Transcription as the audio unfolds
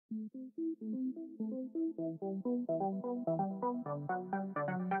Here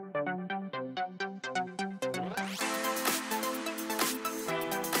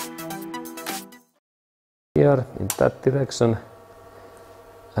in that direction,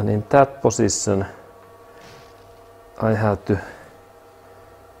 and in that position I have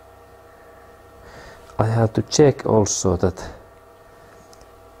to check also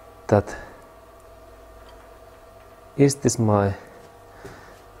that is this my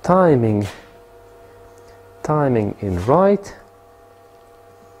timing in right,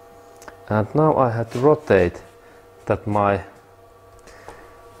 and now I have to rotate that my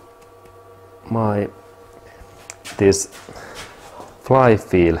this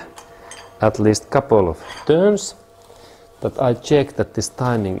flywheel at least couple of turns, that I check that this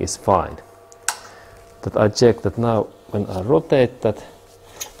timing is fine. That I check that now when I rotate that,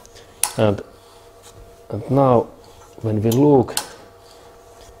 and now when we look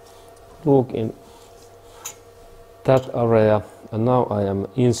in that area, and now I am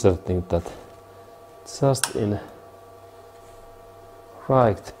inserting that just in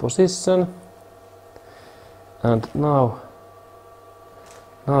right position, and now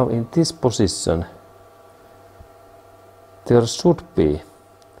in this position there should be,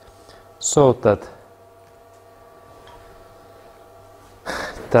 so that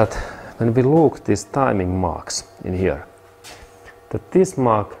when we look these timing marks in here, that this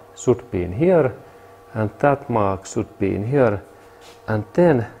mark should be in here and that mark should be in here, and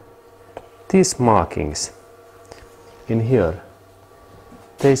then these markings in here,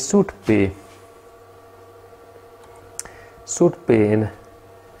 they should be in,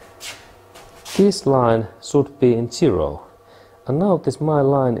 this line should be in 0, and now this my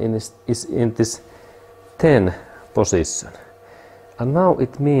line is in this 10 position, and now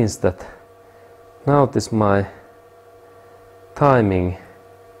it means that now this my timing,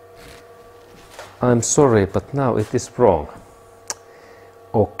 I'm sorry, but now it is wrong.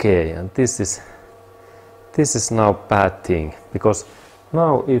 Okay, and this is now bad thing, because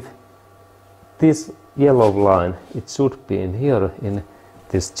now if this yellow line, it should be in here in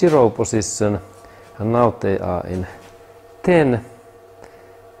this 0 position, and now they are in 10.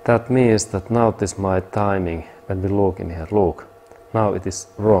 That means that now this my timing, when we look in here, look, now it is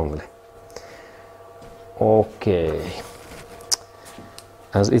wrongly. Okay,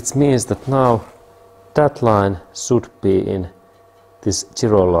 and it means that now that line should be in this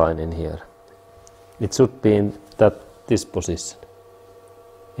 0 line in here. It should be in this position,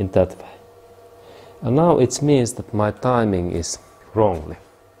 in that way. And now it means that my timing is wrongly,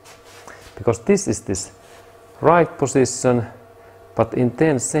 because this is this right position, but in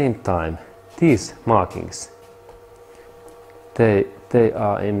the same time these markings, they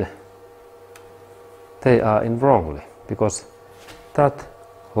are in wrongly, because that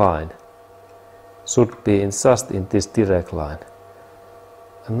line should be in just in this direct line,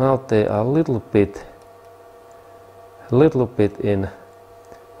 and now they are a little bit in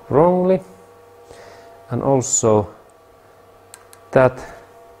wrongly, and also that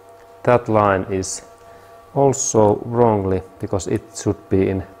line is also wrongly, because it should be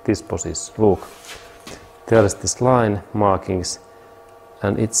in this position. Look, there is this line markings,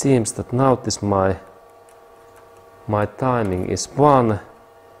 and it seems that now this my timing is 1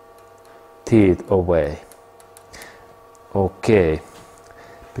 teeth away. Okay,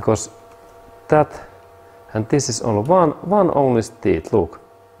 because that, and this is only one only teeth. Look,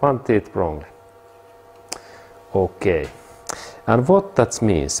 1 teeth wrongly. Okay, and what that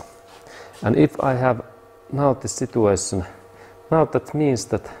means, and if I have now this situation, now that means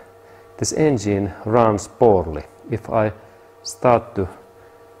that this engine runs poorly. If I start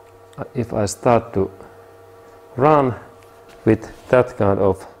to run with that kind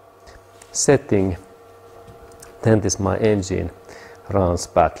of setting, then this my engine runs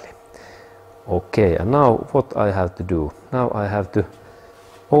badly. Okay, and now what I have to do? Now I have to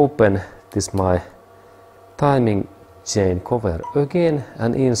open this my timing chain cover again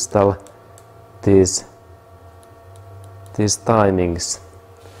and install these timing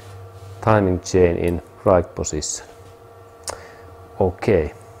chain in right position.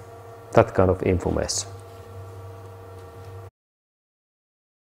 Okay, that kind of information.